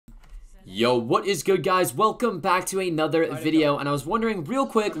Yo, what is good, guys? Welcome back to another video, and I was wondering real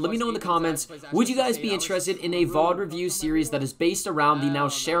quick, let me know in the comments, would you guys be interested in a VOD review series that is based around the now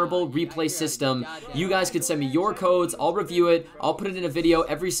shareable replay system? You guys could send me your codes, I'll review it, I'll put it in a video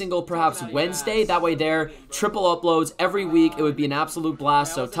every single perhaps Wednesday, that way there, triple uploads every week. It would be an absolute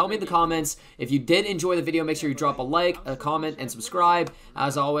blast. So tell me in the comments if you did enjoy the video. Make sure you drop a like, a comment, and subscribe.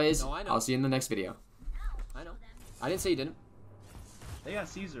 As always, I'll see you in the next video. I know. I didn't say you didn't. They got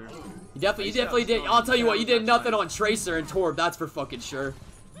Caesar. You definitely did. I'll tell you what, you did nothing on Tracer and Torb, that's for fucking sure.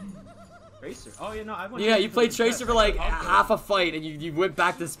 Tracer? Oh, yeah, no, I went. Yeah, you played Tracer for like half a fight and you went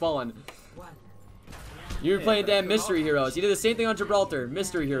back to spawn. You were playing damn Mystery Heroes. You did the same thing on Gibraltar,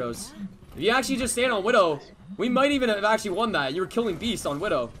 Mystery Heroes. If you actually just stand on Widow, we might even have actually won that. You were killing Beast on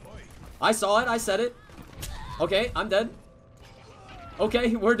Widow. I saw it, I said it. Okay, I'm dead.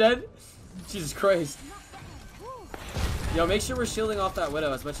 Okay, we're dead. Jesus Christ. Yo, make sure we're shielding off that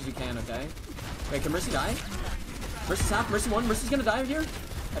Widow as much as you can, okay? Wait, can Mercy die? Mercy's half, Mercy one. Mercy's gonna die here,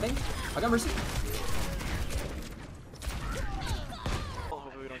 I think. I got Mercy.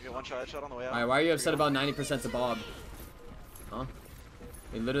 Hopefully we don't get one shot on the way out. Alright, why are you upset about 90% to Bob? Huh?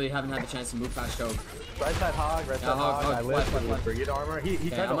 We literally haven't had the chance to move past choke. Right side hog, right side hog. I live with Brigade armor. He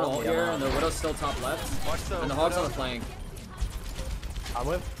tried to ult here, and the Widow's still top left. And the Hog's on the flank. I'm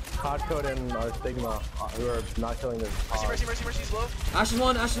with Hardcode and our Stigma, who are not killing this hog. Mercy's low. Ashe is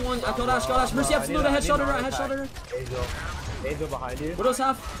one. I killed Ashe, got Ashe. Mercy absolute, I headshot her. Angel behind you. Widow's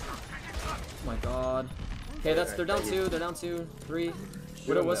half. Oh my god. Okay, they're down two, three.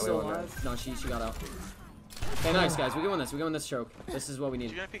 Widow was still alive. No, she got out. Okay, nice guys, we can win this choke. This is what we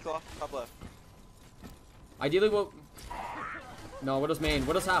need. You're gonna peek off, top left. Ideally, we'll... No, Widow's main.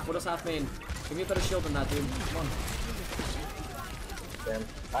 Widow's half main. Give me a better shield than that, dude. Come on. Damn.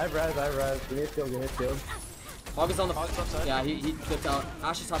 I have res. Give me a shield. Hog is on the... Yeah, he flipped out.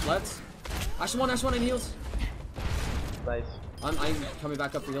 Ashe is top left. Ashe one, and heals. Nice. I'm coming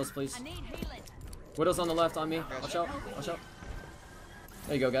back up for heals, please. Widow's on the left on me. Watch out.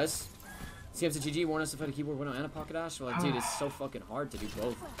 There you go, guys. CM's a GG, warn us to fight a keyboard Widow and a pocket Ashe. Well, dude, it's so fucking hard to do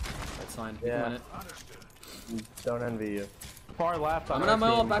both. That's fine. We can win it. Don't envy you. Far left. I'm gonna have my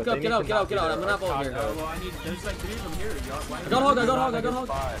ult. Back up. Get out. I'm gonna have ult here. Well, there's like 3 of them here. I got hog.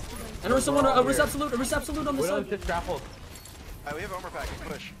 And there's someone, a risk absolute on this side. Just grappled. Alright, we have armor pack.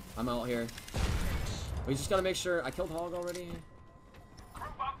 Push. I'm out here. We just gotta make sure. I killed hog already.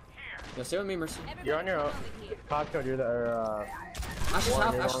 Yeah, stay with me, Mercy. You're on your own. Hardcode, you're there. Ashe is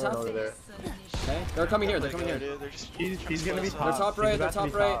half. Okay, they're coming here. He's gonna be top. They're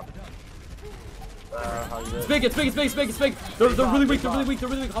top right. It's big. They're really weak.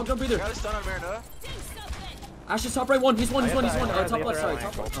 Hog don't breather. Got a stun on Marina. Ashe is top right one. He's one. Top left, sorry.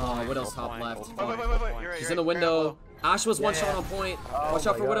 Top left. Oh, Widow's top left. Wait. She's in the window. Ashe was one shot on point. Watch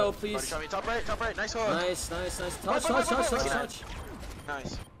out for Widow, please. Top right. Nice hug. Nice. Touch.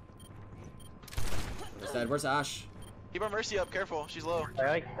 Nice. Where's Ashe? Keep our Mercy up. Careful. She's low.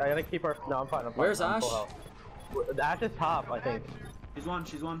 I gotta keep her. No, I'm fine. Where's Ashe? Ashe is top, I think. She's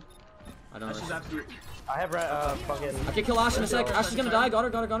one. I don't know. She's absolute. I have fucking. I can kill Ashe in a sec. Ashe is gonna die. Got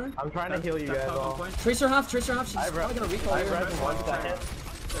her. I'm trying to heal you guys all. Tracer half. She's probably gonna recall here.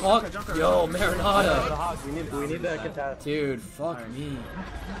 Hog. Yo, Marinata. We need the contest. Dude, fuck me.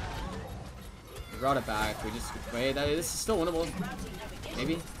 We brought it back. We just wait. This is still winnable.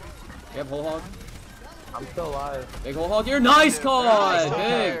 Maybe. We have whole hog. I'm still alive. Big whole hog here. Nice call.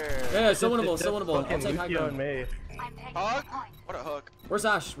 Big. Yeah, still winnable. I'll take high ground. Hug? What a hook. Where's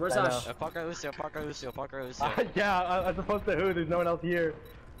Ashe? Parker Lucio. Yeah, I'm supposed to who? There's no one else here.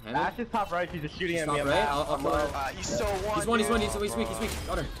 Ashe is top right. She's just shooting at me. Top right. I'll kill her. He's so one. He's weak.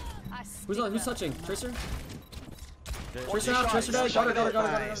 Got her. Who's touching? Tracer? Tracer died. Got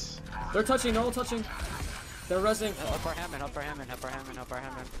her. They're touching. They're all touching. They're resing. Help our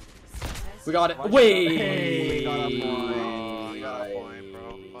Hammond. We got it. Wait. We got a point, bro.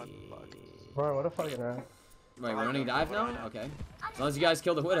 What the fuck? Bro, what a fucking round. Wait, we're running dive now? Okay. As long as you guys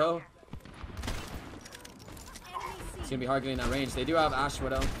kill the Widow. It's gonna be hard getting that range. They do have Ashe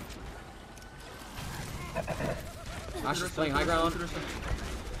Widow. Ashe is playing high ground.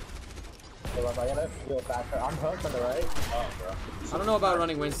 I'm hooked on the right. Oh, bro. I don't know about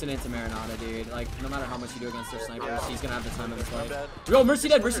running Winston into Marinata, dude. Like, no matter how much you do against their snipers, he's gonna have the time of his life. Yo, Mercy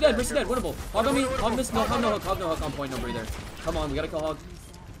dead. Winnable. Hog on me. Hog miss. No hook on point. No breather. Come on, we gotta kill Hog.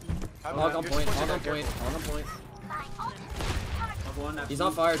 Hog on point. He's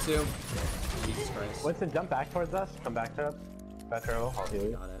on fire too. Jesus Christ. Winston, jump back towards us. Come back to us. Back to her. I'll heal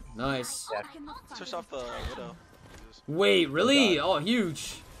you. Got it. Nice. Yeah. Switch off the Widow. Wait, really? Oh,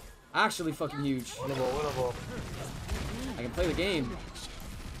 huge. Actually fucking huge. Winnable. I can play the game.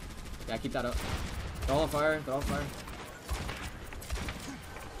 Yeah, keep that up. They're all on fire. They're all on fire.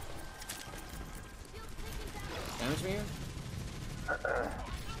 Damage me here?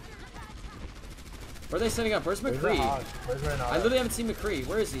 Where are they setting up? Where's McCree? I literally haven't seen McCree.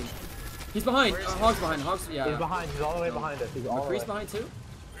 Where is he? He's behind. Hog's behind. Hog's, yeah. He's behind. He's all the way behind us. He's all McCree's behind too?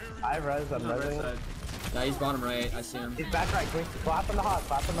 I res. I'm resing. Yeah, he's bottom right. I see him. He's back right. Clap on the hog.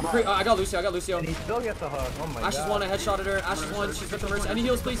 Clap on the hog. McCree, oh, I got Lucio. I got Lucio. And he still gets the hook. Oh my Ashe god. is one. I headshotted her. Ashe is one. She's with the mercy. Any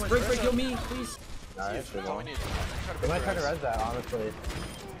heals, please. Break, heal me, please. Alright, That's all we need. we might try to res that, honestly.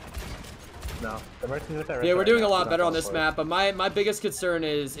 No, the mercy's with their. Yeah, we're doing a lot better on this map, but my biggest concern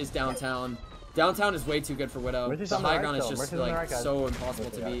is downtown. Downtown is way too good for Widow. The high ground is just like so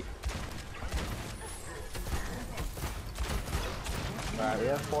impossible to beat. Alright, we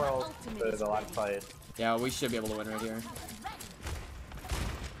have 4 ults for the last fight. Yeah, we should be able to win right here.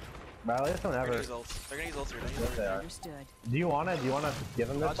 But at least don't ever. They're gonna use ults. Yes, they are. Do you wanna give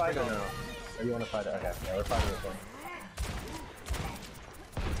them this fight or no? Or do you wanna fight it? Okay, yeah, we're fighting this one.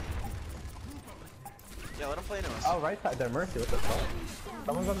 Yeah, let him play into us. Oh, right side, they're mercy. What the fuck?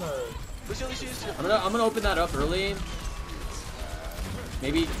 Someone's on the. Lucio. I'm gonna open that up early.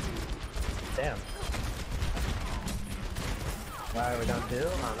 Maybe. Damn. Alright, we're down 2. I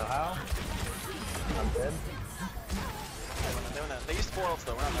don't know how. I'm dead. They used 4 ults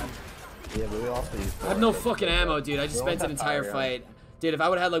though. We're not bad. Yeah, but we also use. I have no fucking ammo, dude. I just spent an entire fight. Dude, if I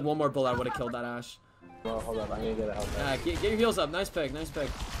would've had like one more bullet, I would've killed that Ashe. Well, hold up. I'm gonna get a help. Yeah, get your heals up. Nice pick. Nice pick.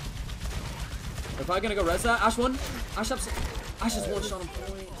 We're probably gonna go res that. Ashe one. Ashe up. Ashe is one shot on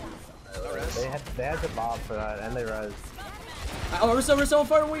point. They had the bob for that, and they res. Oh, Russo on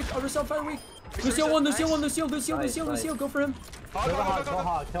fire weak. Russo on fire weak. Lucio one. Lucio. Go for him. Kill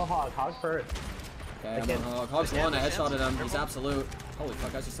hog. Hog first. Okay, I'm on Hog. Hog's one. I headshotted him. He's absolute. Holy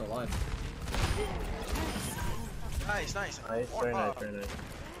fuck, Ashe is still alive. Nice. Very nice.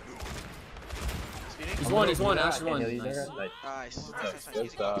 He's one. Ashe is one. Nice.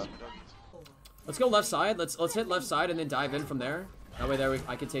 Good stuff. Let's go left side. Let's hit left side and then dive in from there. That way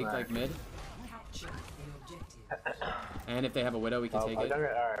I could take like mid. And if they have a Widow, we can take it.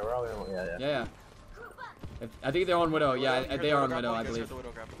 Alright, we're all in. Yeah. I think they're on Widow. Yeah, they are on Widow, I believe.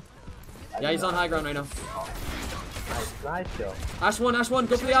 Yeah, he's on high ground right now. Nice kill. Ashe one.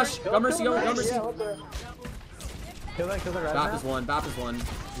 Go for the Ashe. Got mercy. Go mercy. Kill that Bap is one.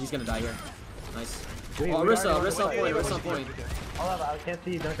 He's gonna die here. Nice. Wait, Oh, Rissa on point. Hold up, I can't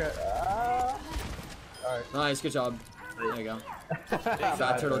see you, Dunker. Alright. Nice, good job. There you go.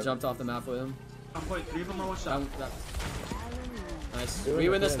 Fat Turtle jumped off the map with him. I'm point 3 of them are one shot. Nice. We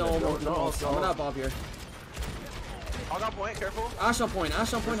win this. No, I'm gonna bob here. I got point. Careful. Ashe on point half.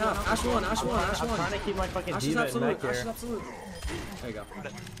 Ashe one. I'm trying to keep my fucking Ashe is absolute. Ashe is absolute. There you go.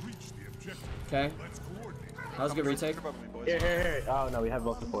 Okay. That was a good retake. Here. Oh no, we have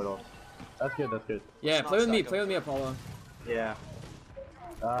both the portals. That's good. Yeah, play with me, Apollo. Yeah.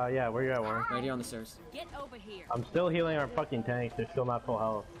 Yeah, where you at, Warren? Right here on the stairs. Get over here. I'm still healing our fucking tanks, they're still not full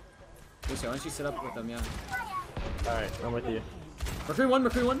health. Lucio, why don't you sit up with them, yeah. Alright, I'm with you.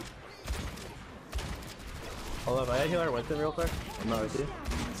 McCree one. Hold up, I gotta heal our Winston real quick. I'm not with you.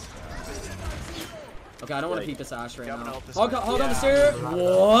 Okay, I don't want to peek this Ashe right now. Hog on the stair!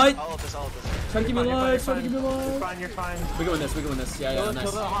 What? All of this. Try to keep me alive, You're fine. We can win this. Yeah,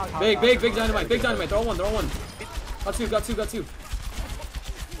 nice. Big dynamite. Throw one. Got two.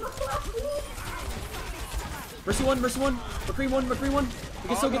 Mercy one. McCree one. We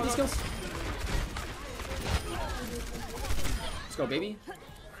can still get these kills. Let's go, baby.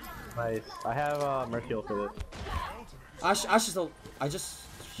 Nice. I have Mercy ult for this. Ashe is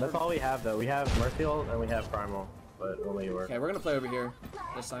That's all we have though. We have Mercy ult and we have Primal, but we'll make it work. Okay, we're gonna play over here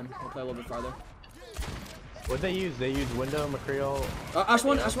this time. We'll play a little bit farther. What they use? They use Window, McCree ult. Ashe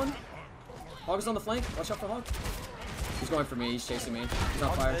one. Hog is on the flank. Watch out for Hog. He's going for me. He's chasing me. He's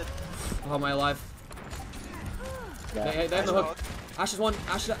on fire. How am I alive? Yeah. They have the hook. Ashe is one.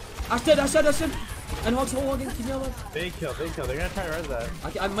 Ashe dead. And Hog's holding. Keep me alive. Big kill. They're gonna try to res that.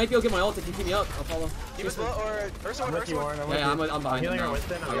 I might be able to get my ult if you keep me up. I'll follow. Keep us or I'm with you, Warren. Yeah, I'm behind him now. I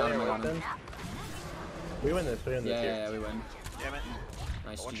got him. We win this. Yeah, we win. Damn it.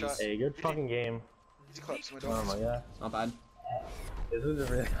 Nice, One GG's. shot. Hey, good fucking game. Easy clips. Oh my god. Not bad. This is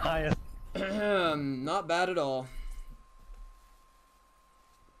a really high. Not bad at all.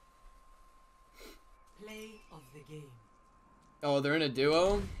 Play of the game. Oh, they're in a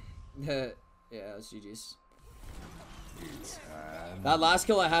duo? Yeah, it's GG's. That last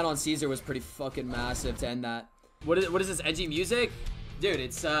kill I had on Caesar was pretty fucking massive to end that. What is this edgy music? Dude,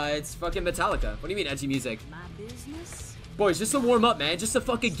 it's fucking Metallica. What do you mean edgy music? My business. Boys, just to warm up, man. Just to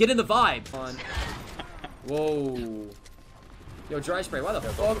fucking get in the vibe. Whoa. Yo, dry spray. Why the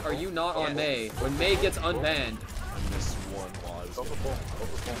fuck are you not on May when May gets unbanned?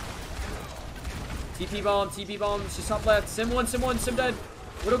 TP bomb, TP bomb. She's top left. Sim one, Sim dead.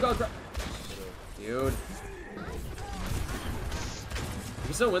 Widow go. Dude. We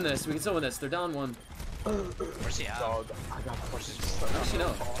can still win this. We can still win this. They're down one. Where's he at? Dog, I got pushes. Actually,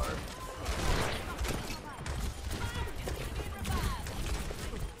 no.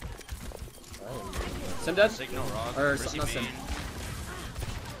 Sim dead? Signal rock. Or Where's he not Sim. being?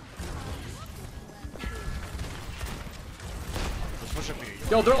 Let's push up here.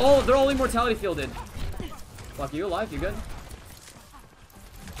 Yo, they're all immortality fielded. Fuck, you alive? You good?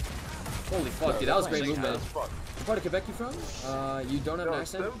 Holy fuck, dude, that was great movement. What part of Quebec you from? You don't have an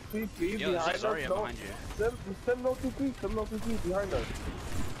accent? Sim TP Yo, behind there's Zarya us. No. behind you. Sim no TP behind us.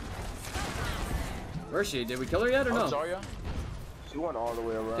 Where is she? Did we kill her yet or no? Zarya? She went all the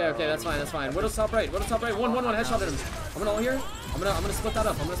way around. Okay, that's fine. Widow's top right. Widow's top right. One. Headshot at him. I'm gonna all here. I'm gonna split that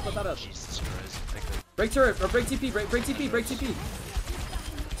up. Jesus Christ. Break turret or break TP. Break TP.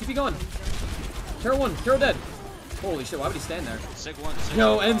 TP gone. Carol one. Carol dead. Holy shit! Why would he stand there? Sig one.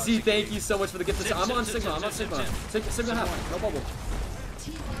 Yo, MZ, thank you so much for the gift. I'm on Sigma. Sigma half. No bubble.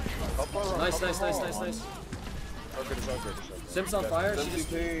 Nice. Okay, Sim's on fire. She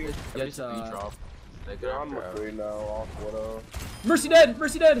just gets Yeah, I'm afraid now. Off what Mercy dead.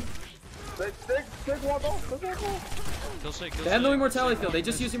 Take one off. Kill Sig. They have no immortality field. They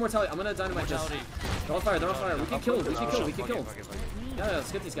just use immortality. I'm gonna dynamite this. Mortality. They're on fire. We can kill. We can kill. Fuck it. Yeah,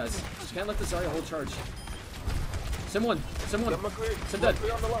 let's get these guys. Just can't let the Zarya hold charge. Sim one. Sim dead.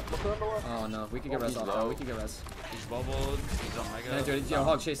 Oh no, we can get res off though. He's bubbled. He's on mega. Yeah, dude, yo,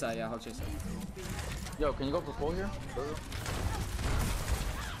 hog chase that. Yo, can you go for full here?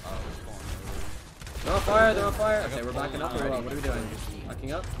 They're on fire. Okay, we're backing up. What are we doing?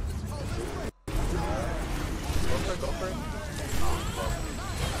 Backing up.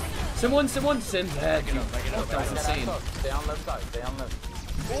 Sim one. Sim dead. That was insane. Stay on left side.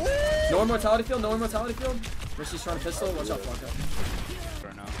 No immortality field. Mercy's trying to pistol. Watch out, Blanca.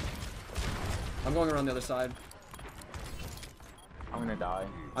 Right now. I'm going around the other side. I'm gonna die.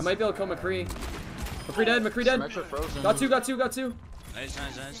 I might be able to kill McCree. McCree dead. Symmetra frozen. Got two. Nice.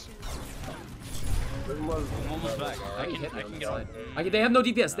 I'm almost back. I can get on. They have no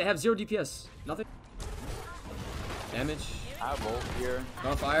DPS. They have 0 DPS. Nothing. Damage. I have wolf here.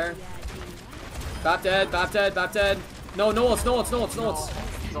 They're on fire. Bap dead. No ults.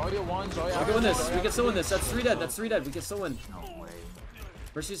 Zarya one. Zarya. We can win this. We can still win this. That's 3 dead. We can still win. No way.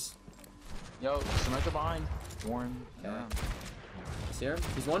 Mercy's. Yo, Symmetra behind. Warren. Yeah. See him?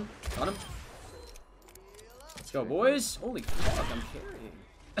 He's one. Got him. Let's go, boys. Holy fuck, I'm carrying.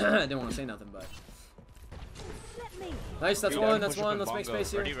 I didn't want to say nothing, but. Nice, that's one. Let's make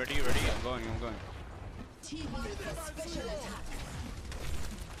space here. Ready. I'm going.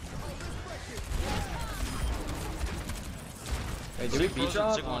 Hey, did we beat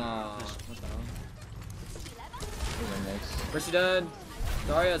drop? Sig one. What the hell? Next. Mercy dead.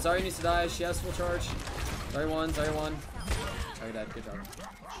 Zarya needs to die. She has full charge. Zarya one. Zarya dead. Good job.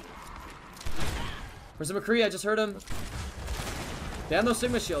 Where's the McCree? I just heard him. They have no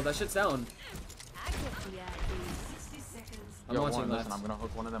Sigma shield. That shit's down. I'm Yo, launching Warren, left. listen, I'm gonna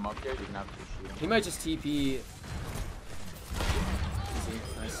hook one of them up here. You can have to shoot him. He might just TP. Easy.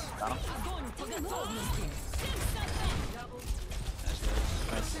 Nice. Got him.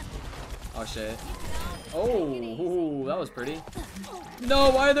 Nice. Oh shit. Oh, ooh, that was pretty. No,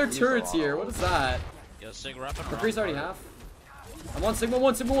 why are there turrets here? What is that? Yo, Sig wrapping around. McCree's already half. I'm on Sigma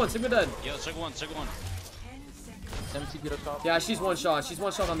one. Sigma dead. Yo, Sig one. MT get up top. Yeah, she's one shot. She's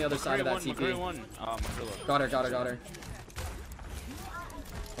one shot on the other side of that TP. McCree one. McCree Got her.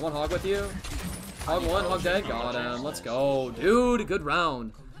 I'm on Hog with you. Hog one, Hog dead. Got him. Let's go, dude. Good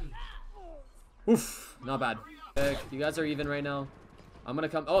round. Oof, not bad. You guys are even right now. I'm gonna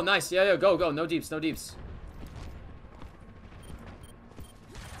come. Oh, nice. Yeah, go. No deeps.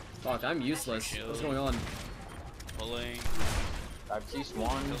 Fuck, I'm useless. What's going on? Pulling. I've ceased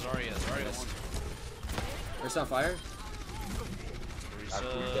one. Kill Zarya one. Where's on fire? Reset.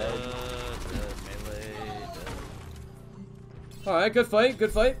 Melee. Alright, good fight. Two,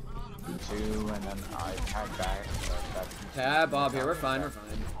 and then I tag back. Tab, Bob here. We're fine.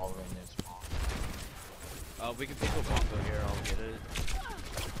 All in this spawn. We can pick a bongo here. I'll get it.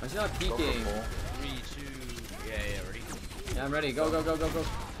 Why is he not peeking? 3, 2. Yeah, ready. Yeah, I'm ready. Go.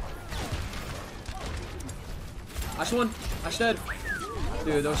 Ashe one. Ashe dead.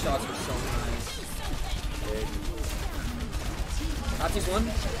 Dude, those shots were so nice. Nazi's one.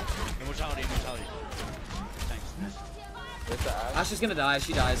 Immortality. Thanks. Ashe is gonna die.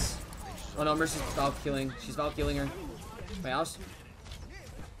 She dies. Oh no, Mercy's valve killing. She's valve killing her. Wait, Ashe.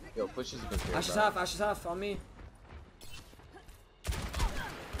 Yo, push is a good kill. Ashe is half. Ashe is half on me.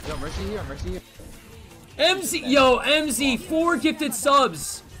 Yo, Mercy here, Mercy here. MZ, yo, MZ, 4 gifted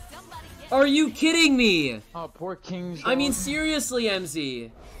subs. Are you kidding me? Oh, poor King's. I mean, seriously,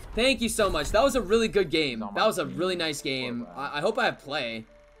 MZ. Thank you so much. That was a really good game. That was a really nice game. I hope I have play.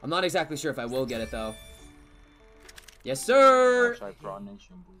 I'm not exactly sure if I will get it, though. Yes, sir.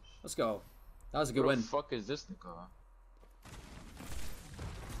 Let's go. That was a good win. What the fuck is this nigga?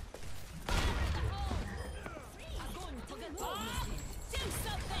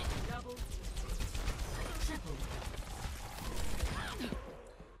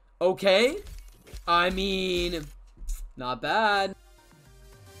 Okay. I mean, not bad.